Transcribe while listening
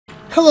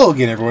Hello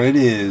again, everyone. It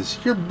is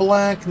your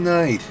Black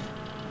Knight.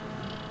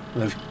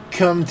 I've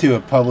come to a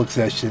public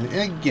session,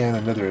 and again,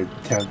 another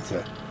attempt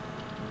to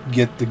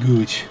get the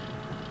Gooch.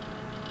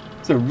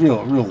 It's a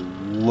real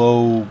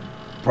low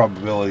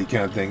probability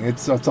kind of thing.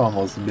 It's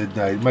almost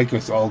midnight. It might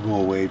just all go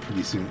away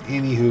pretty soon.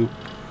 Anywho,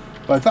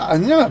 but I thought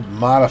I'm gonna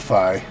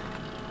modify.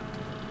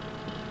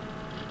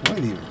 What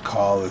do you even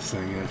call this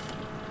thing?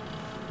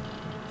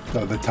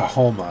 The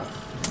Tahoma.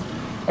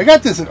 I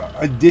got this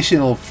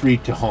additional free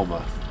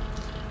Tahoma.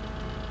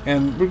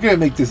 And we're going to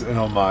make this an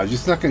homage.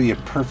 It's not going to be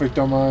a perfect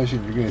homage,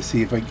 and you're going to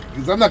see if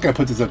because I'm not going to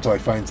put this up till I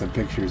find some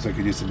pictures so I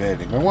can do some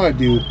editing. I want to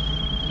do,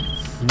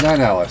 not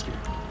now, Lester.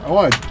 I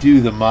want to do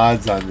the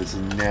mods on this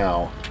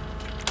now,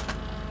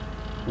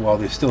 while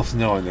there's still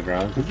snow on the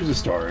ground, because there's a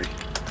story.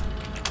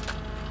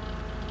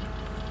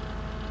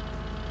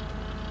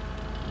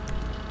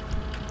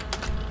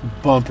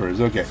 Bumpers,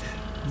 okay.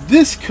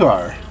 This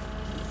car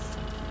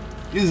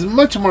is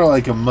much more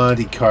like a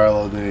Monte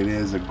Carlo than it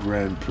is a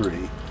Grand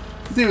Prix.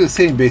 They're the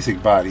same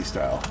basic body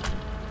style.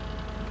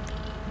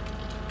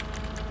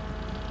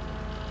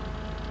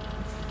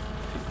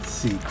 Let's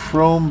see,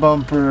 chrome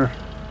bumper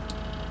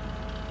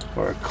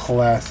or a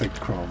classic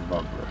chrome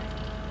bumper.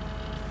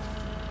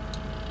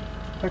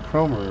 Is that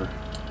chrome or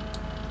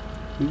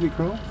is it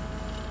chrome?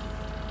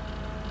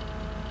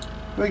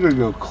 I think we're gonna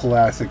go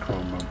classic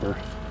chrome bumper.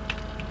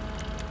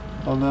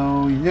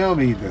 Although, you know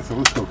me this, so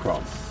let's go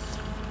chrome.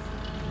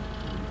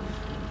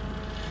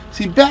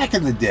 See, back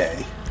in the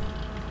day,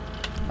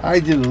 I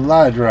did a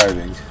lot of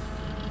driving.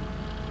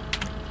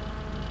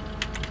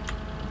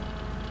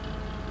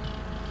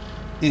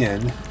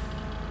 And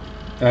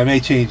I may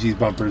change these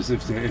bumpers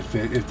if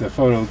the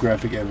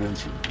photographic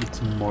evidence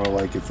it's more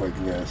like it's like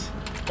this.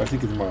 I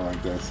think it's more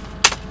like this.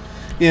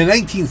 In a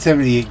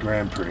 1978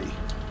 Grand Prix.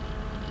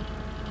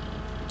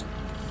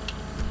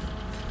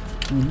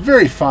 I'm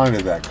very fond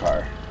of that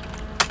car.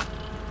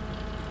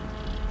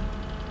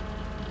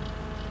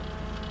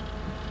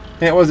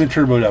 And it wasn't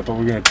turboed up, but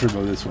we're going to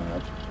turbo this one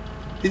up.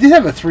 It did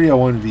have a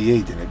 301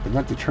 V8 in it, but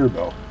not the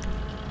turbo.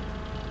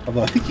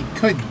 Although I think it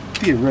could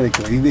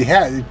theoretically. They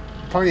had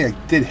Pontiac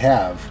did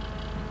have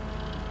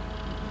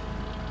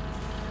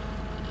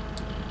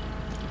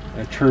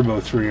a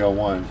turbo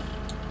 301.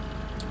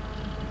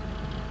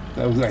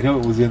 That was, I know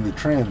it was in the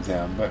Trans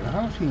Am, but I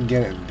don't know if you can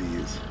get it in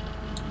these.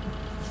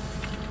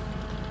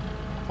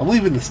 I'm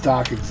leaving the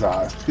stock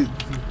exhaust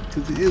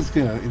because it is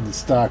gonna in the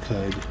stock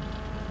hood.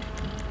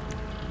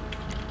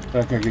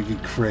 Not gonna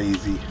get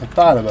crazy. I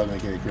thought about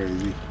making it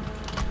crazy.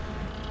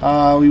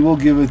 We will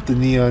give it the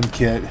neon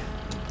kit.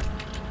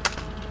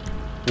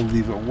 We'll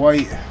leave it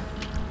white.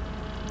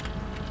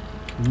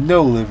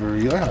 No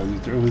livery. Oh,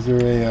 was there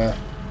a?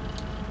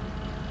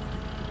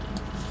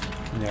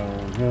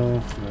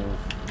 No.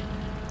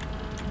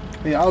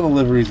 Yeah, all the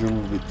liveries are a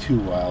little bit too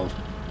wild.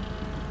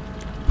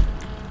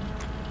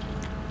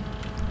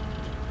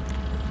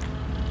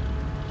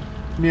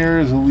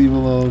 Mirrors we'll leave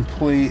alone.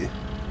 Plate.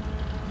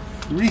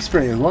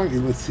 Respray as long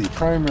as, let's see,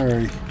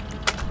 primary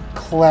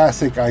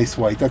classic ice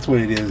white, that's what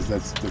it is,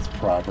 that's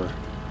proper.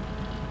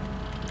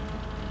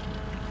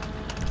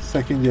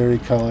 Secondary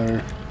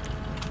color,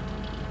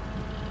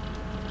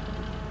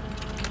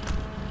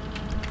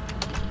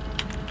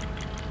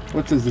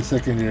 what does the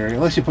secondary,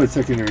 unless you put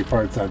secondary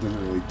parts on, it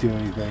doesn't really do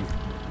anything.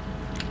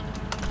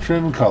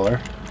 Trim color.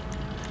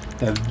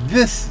 Now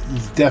this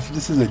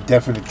is a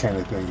definite kind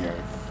of thing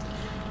here.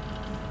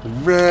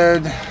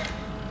 Red,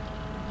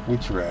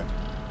 which red?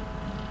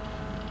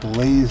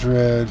 Blaze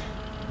red,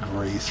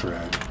 grace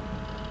red.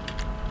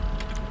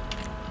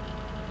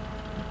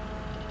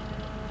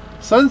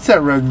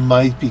 Sunset red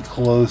might be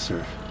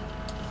closer.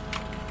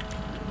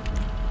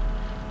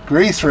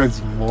 Grace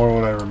red's more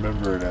what I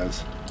remember it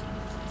as.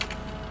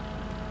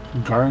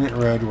 Garnet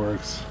red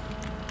works.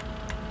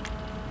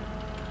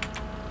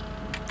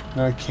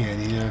 Not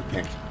candy, not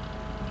pink.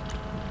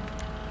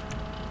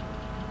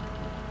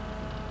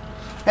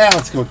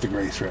 Let's go with the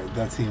grace red.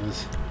 That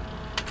seems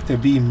to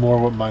be more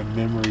what my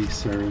memory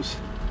serves.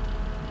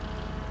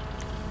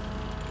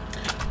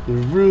 The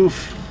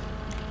roof,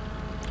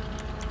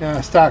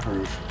 stock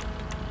roof.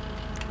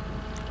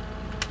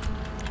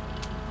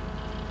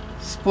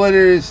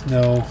 Splitters,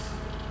 no.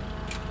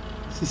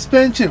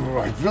 Suspension,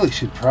 I really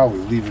should probably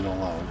leave it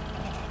alone.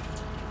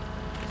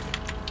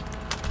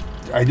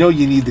 I know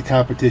you need the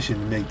competition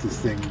to make this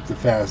thing the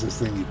fastest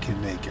thing you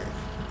can make it.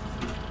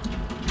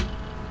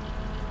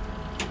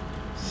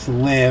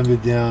 Slam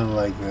it down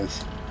like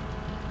this.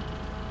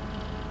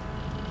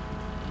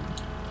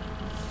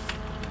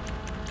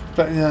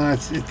 But no,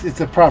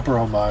 it's a proper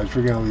homage.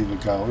 We're gonna leave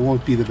it go. It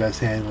won't be the best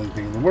handling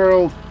thing in the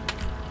world.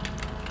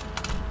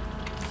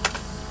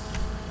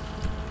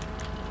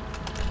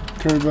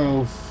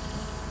 Turbo.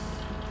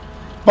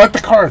 But the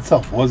car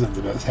itself wasn't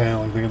the best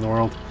handling thing in the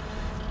world.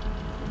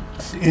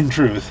 In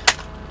truth.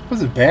 It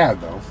wasn't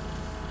bad though.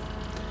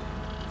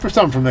 For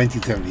something from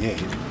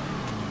 1978.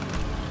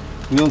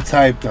 Wheel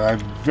type that I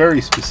have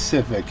very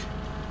specific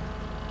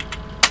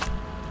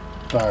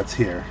thoughts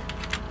here.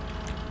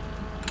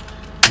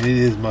 And it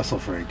is Muscle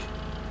Freak.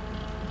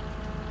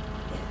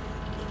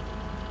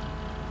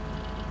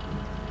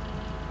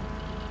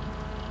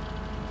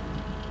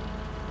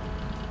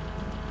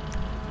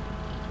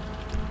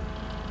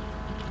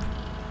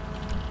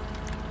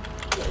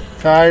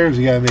 Tires,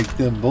 you gotta make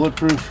them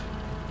bulletproof.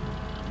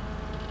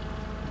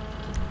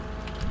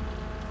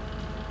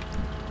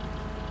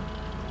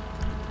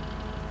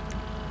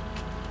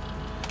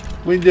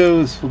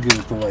 Windows, we'll give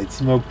it the light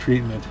smoke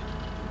treatment.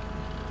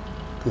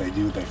 Because I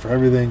do that for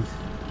everything.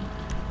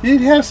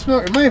 Did it have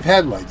smoke? It might have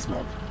had light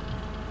smoke.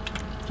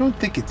 I don't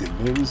think it did,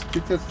 but it was.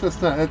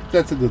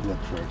 That's a good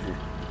look for it here.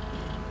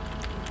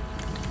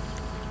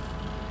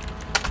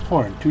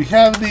 Horn. Do we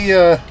have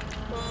the?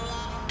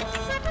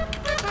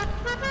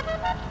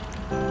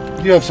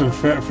 You have some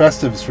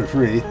festives for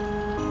free.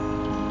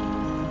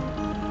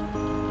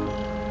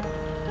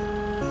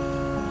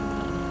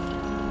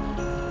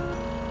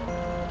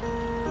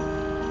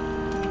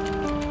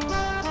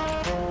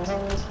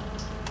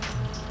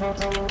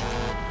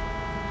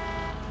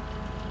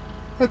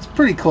 That's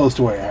pretty close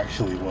to what it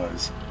actually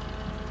was.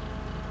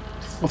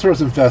 We'll throw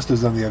some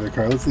festives on the other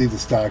car. Let's leave the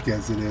stock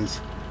as it is.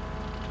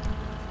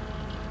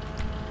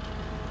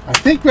 I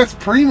think that's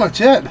pretty much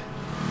it.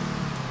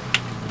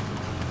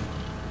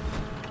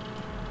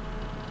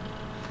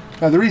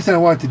 Now, the reason I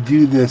wanted to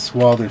do this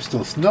while there's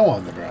still snow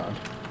on the ground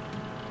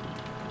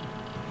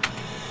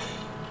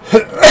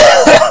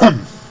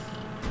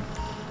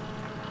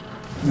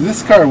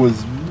this car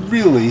was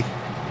really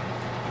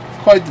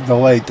quite the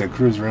delight to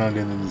cruise around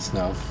in the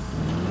snow.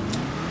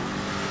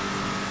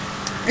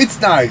 It's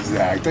not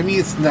exact. I mean,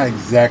 it's not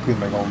exactly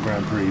my old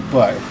Grand Prix,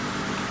 but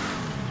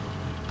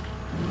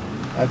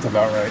that's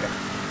about right.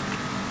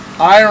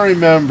 I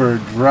remember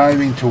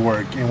driving to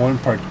work in one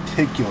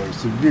particular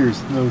severe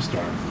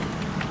snowstorm.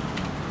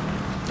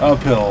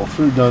 Uphill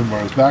through Dunmore.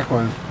 It was back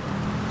when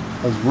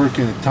I was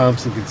working at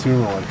Thompson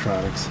Consumer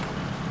Electronics.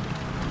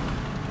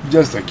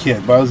 Just a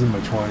kid, but I was in my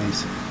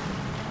 20s.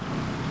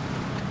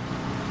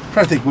 I'm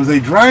trying to think, was I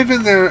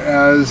driving there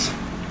as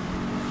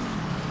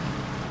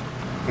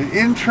an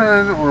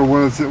intern, or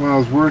was it when I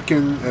was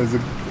working as a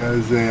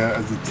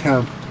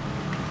temp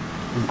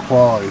in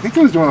quality? I think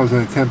it was when I was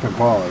in a temp in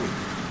quality.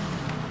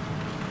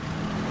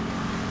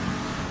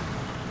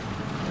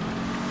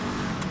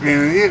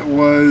 And it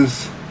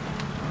was,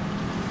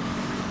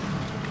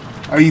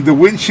 I mean, the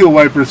windshield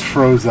wipers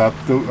froze up.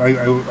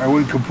 I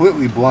went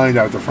completely blind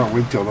out the front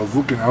windshield. I was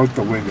looking out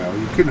the window.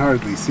 You couldn't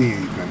hardly see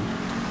anything.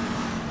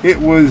 It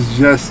was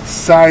just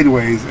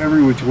sideways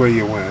every which way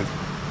you went.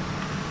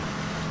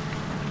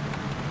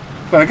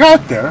 But I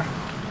got there.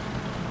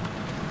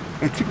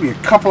 It took me a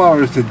couple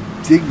hours to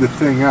dig the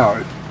thing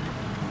out.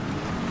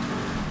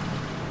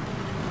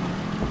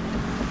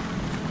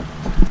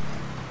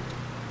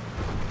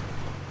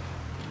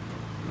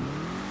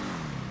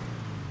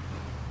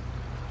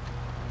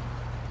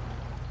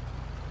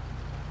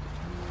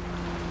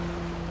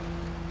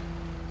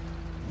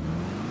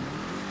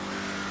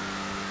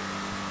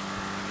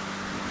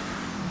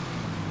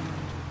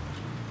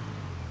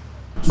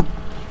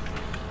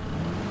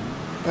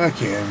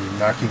 Okay, I'm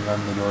knocking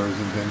on the doors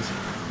and things.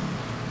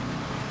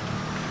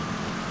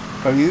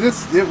 I mean,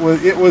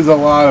 it was a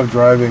lot of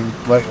driving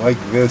like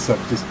this up,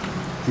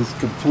 just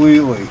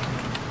completely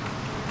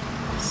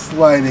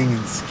sliding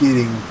and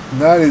skidding.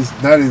 Not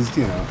as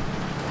you know.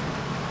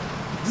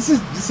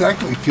 This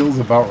actually feels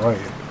about right.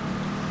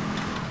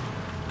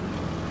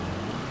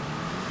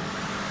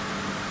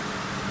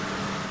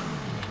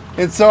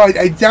 And so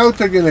I doubt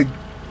they're gonna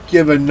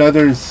give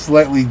another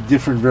slightly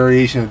different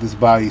variation of this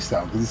body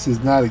style, because this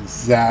is not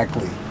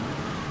exactly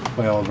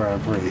my old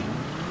Grand Prix.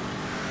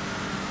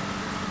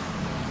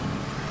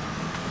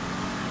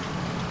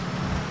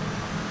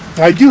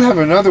 I do have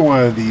another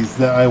one of these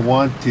that I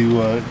want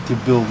to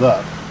build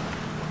up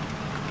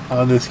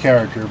on this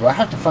character, but I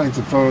have to find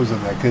some photos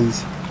on that,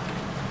 because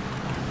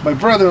my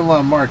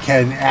brother-in-law Mark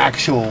had an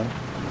actual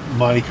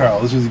Monte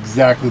Carlo. This was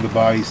exactly the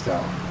body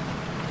style.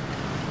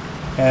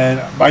 And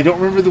I don't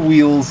remember the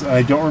wheels.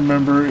 I don't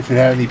remember if it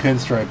had any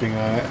pinstriping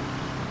on it.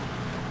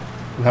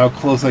 And how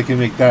close I can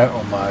make that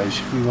homage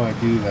if we want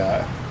to do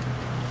that.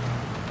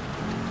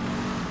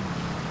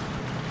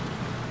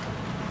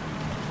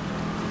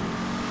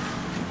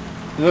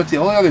 You know, the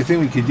only other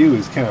thing we could do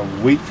is kind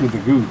of wait for the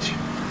Gooch.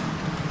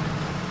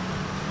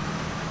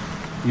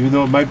 Even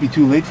though it might be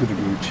too late for the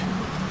Gooch.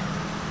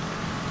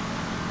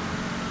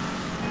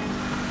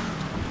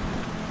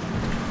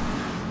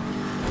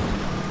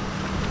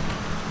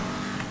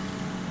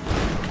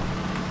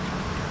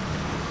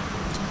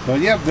 But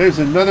yep, there's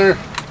another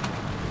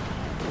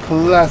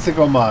classic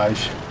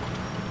homage.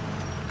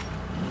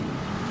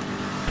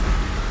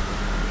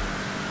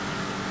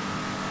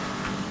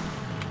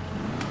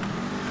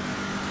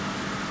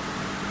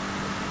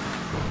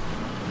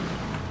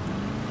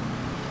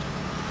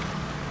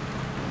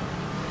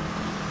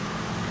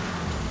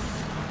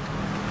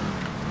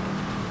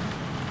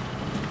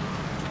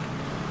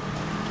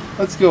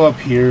 Let's go up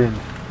here, and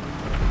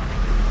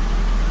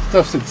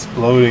stuff's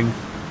exploding.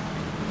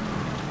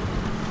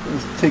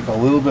 Let's take a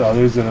little bit. Oh,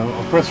 there's an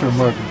oppressor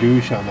mark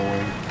Gooch on the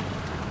wing.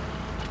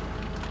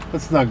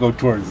 Let's not go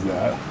towards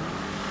that.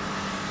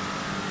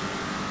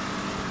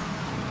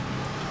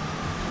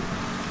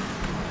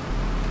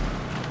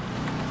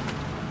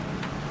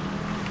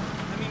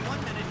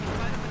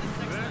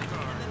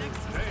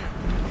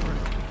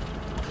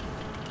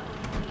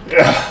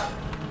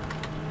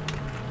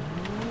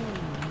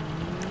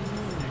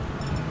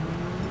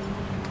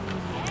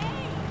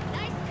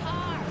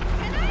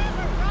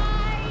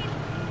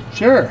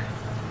 Sure.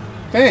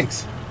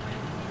 Thanks.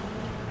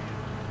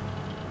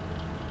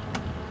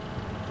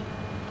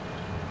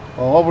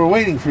 Well, while we're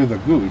waiting for the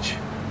Gooch.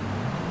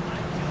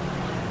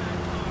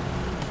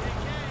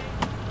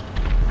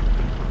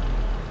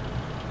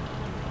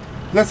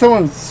 Is that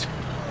someone's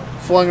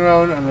flying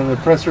around on an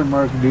oppressor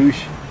marked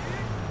douche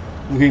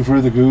looking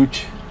for the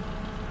Gooch?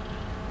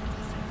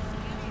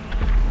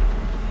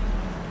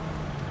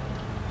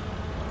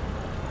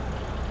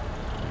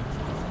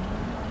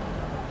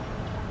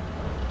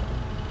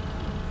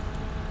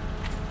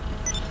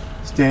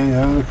 Standing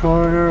out of the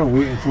corner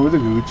waiting for the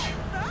Gooch.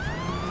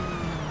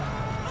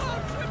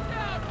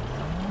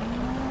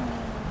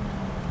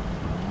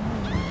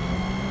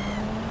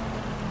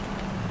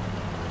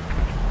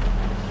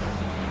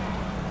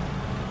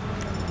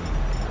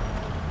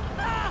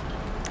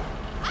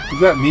 Is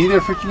that me they're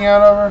freaking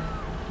out over?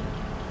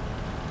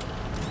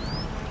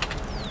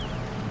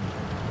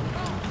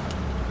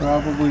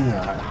 Probably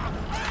not.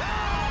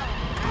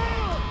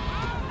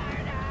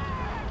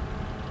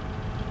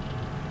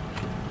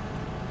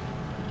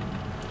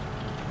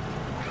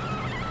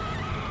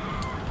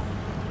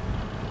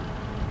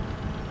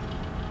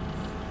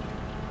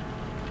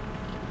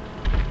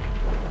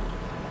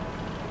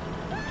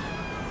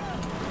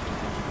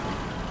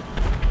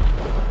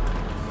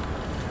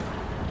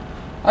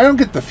 I don't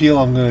get the feel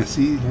I'm going to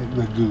see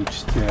the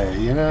Gooch today,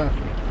 you know?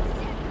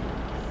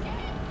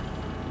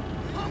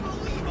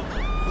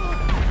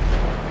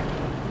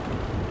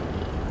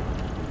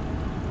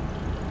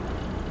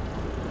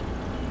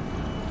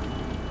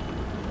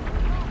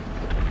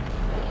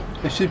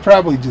 I should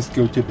probably just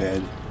go to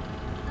bed.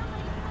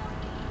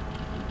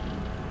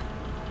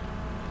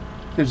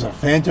 There's a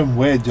phantom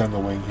wedge on the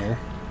wing here.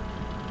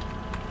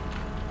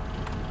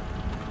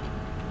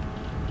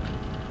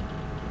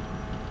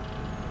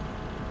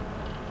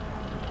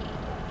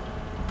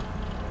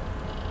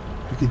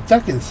 I could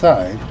duck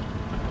inside.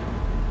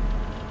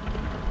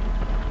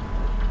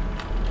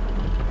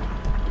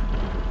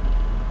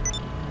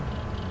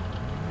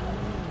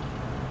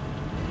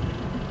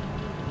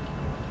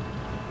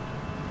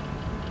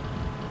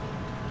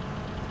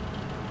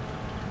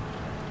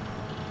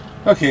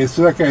 Okay,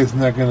 so that guy's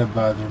not going to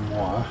bother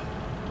moi.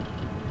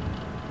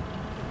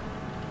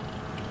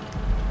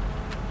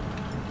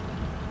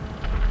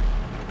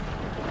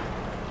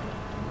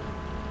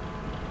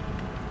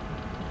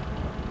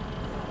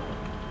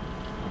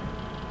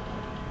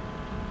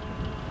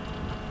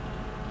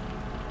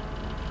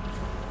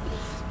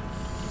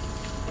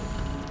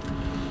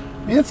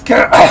 It's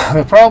kind of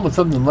the problem with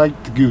something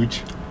like the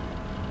Gooch.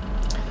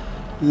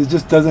 It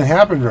just doesn't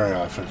happen very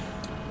often.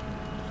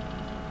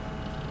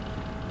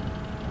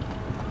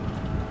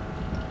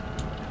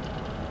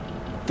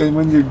 And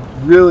when you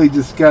really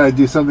just gotta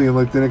do something in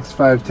like the next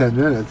 5-10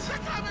 minutes.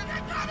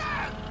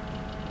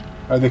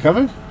 Are they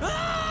coming?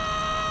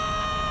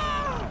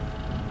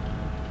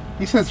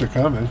 He says they're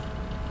coming.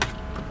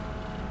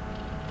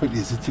 But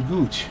is it the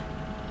Gooch?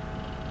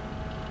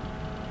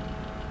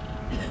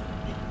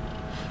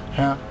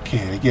 How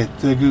can I get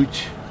the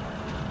Gooch?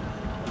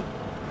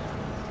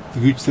 The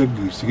Gooch, the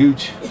Gooch, the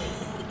Gooch.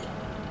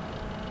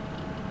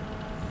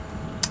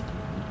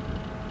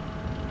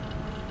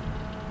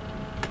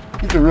 I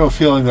get the real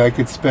feeling that I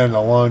could spend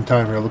a long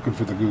time here looking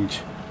for the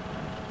Gooch.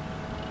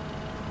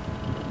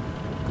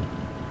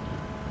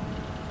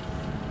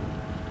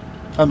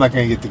 I'm not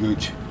going to get the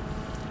Gooch.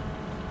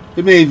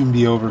 It may even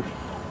be over.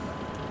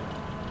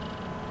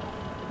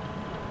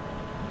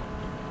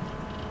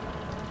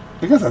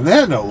 Because on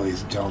that note,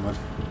 ladies and gentlemen,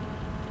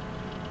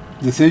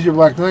 this is your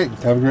Black Knight.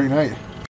 Have a great night.